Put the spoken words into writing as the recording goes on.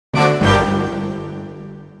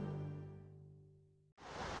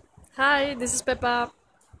Hi, this is Pepa.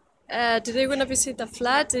 Today we're gonna visit a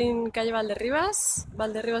flat in Calle Valderribas.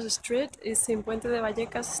 Valderribas Street is in Puente de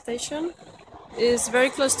Vallecas station. It's very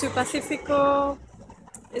close to Pacifico.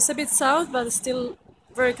 It's a bit south, but still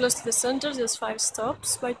very close to the center. Just 5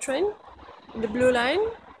 stops by train. The blue line.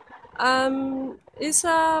 It's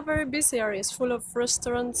a very busy area. It's full of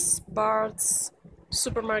restaurants, bars,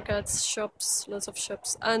 supermarkets, shops, lots of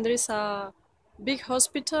shops, and there is a big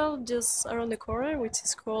hospital just around the corner, which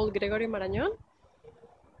is called Gregorio Marañón.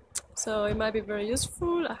 So it might be very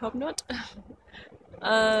useful. I hope not.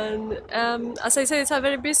 And as I said, it's a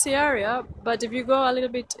very busy area. But if you go a little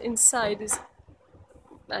bit inside,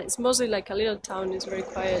 it's mostly like a little town. It's very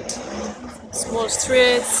quiet, small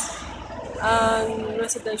streets and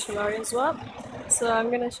residential area as well. So I'm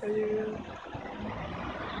gonna show you.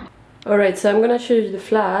 Alright, so I'm gonna show you the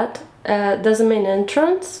flat. That's the main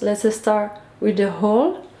entrance. Let's start with the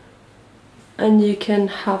hall, and you can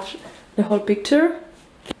have the whole picture.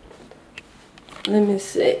 Let me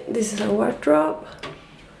see. This is a wardrobe.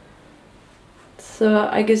 So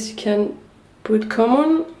I guess you can put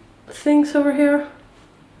common things over here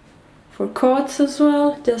for coats as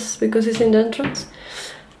well, just because it's in the entrance.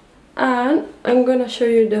 And I'm gonna show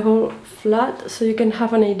you the whole flat so you can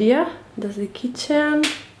have an idea. That's the kitchen.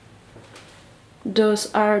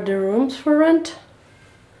 Those are the rooms for rent.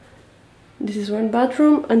 This is one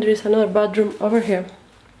bathroom and there is another bathroom over here.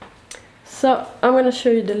 So I'm gonna show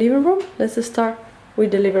you the living room. Let's start with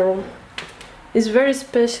the living room. It's a very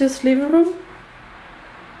spacious living room.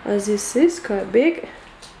 As you see, it's quite big.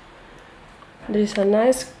 There is a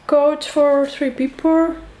nice couch for 3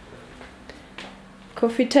 people.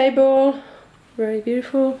 Coffee table, very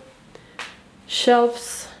beautiful.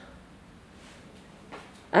 Shelves.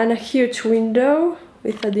 And a huge window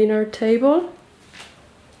with a dinner table.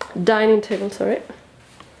 Dining table, sorry.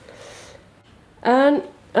 And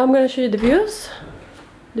I'm gonna show you the views.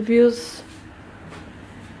 The views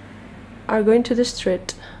are going to the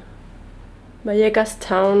street. Vallecas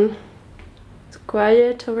town. It's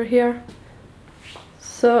quiet over here.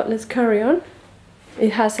 So let's carry on.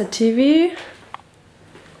 It has a TV.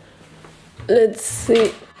 Let's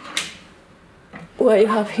see what you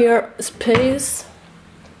have here. Space,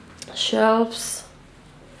 shelves,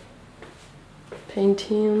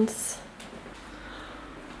 paintings,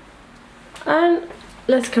 and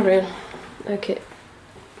let's carry on. Okay,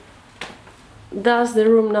 that's the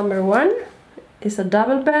room number 1. It's a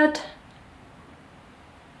double bed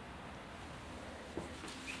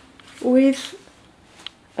with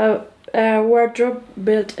a wardrobe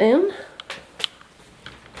built in.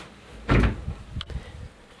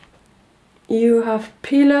 You have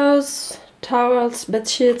pillows, towels, bed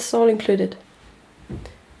sheets, all included.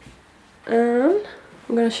 And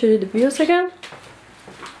I'm gonna show you the views again.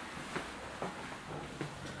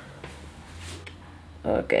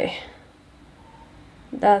 Okay,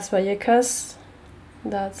 that's Vallecas.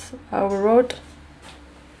 That's our road.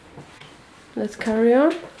 Let's carry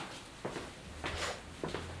on.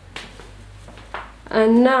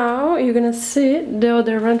 And now you're gonna see the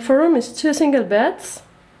other rent for room is 2 single beds.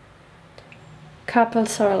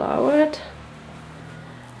 Couples are allowed.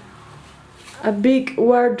 A big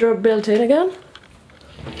wardrobe built in again.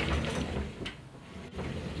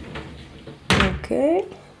 Okay.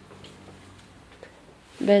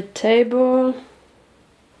 Bed table.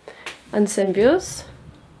 And same views.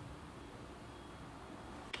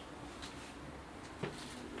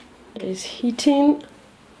 There is heating.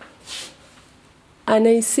 And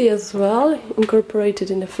AC as well,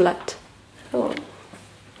 incorporated in the flat. Oh.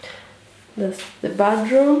 That's the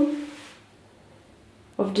bathroom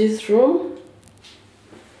of this room.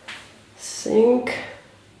 Sink,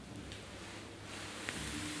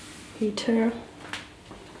 heater,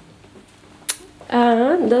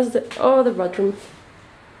 and that's the other bathroom.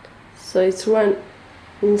 So it's one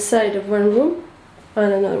inside of one room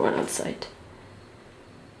and another one outside.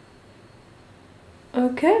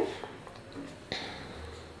 Okay.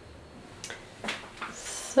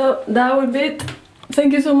 So that would be it.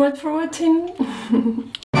 Thank you so much for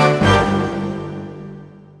watching.